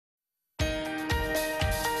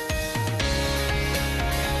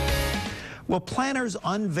Well, planners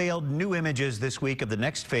unveiled new images this week of the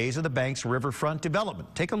next phase of the bank's riverfront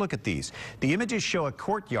development. Take a look at these. The images show a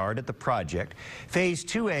courtyard at the project. Phase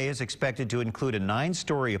 2A is expected to include a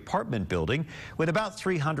 9-story apartment building with about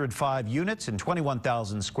 305 units and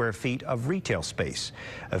 21,000 square feet of retail space.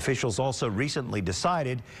 Officials also recently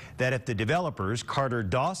decided that if the developers, Carter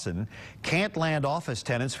Dawson, can't land office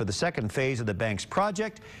tenants for the second phase of the bank's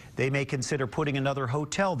project, they may consider putting another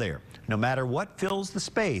hotel there. No matter what fills the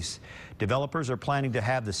space, developers are planning to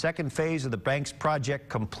have the second phase of the bank's project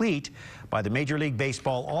complete by the Major League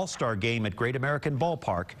Baseball All-Star Game at Great American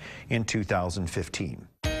Ballpark in 2015.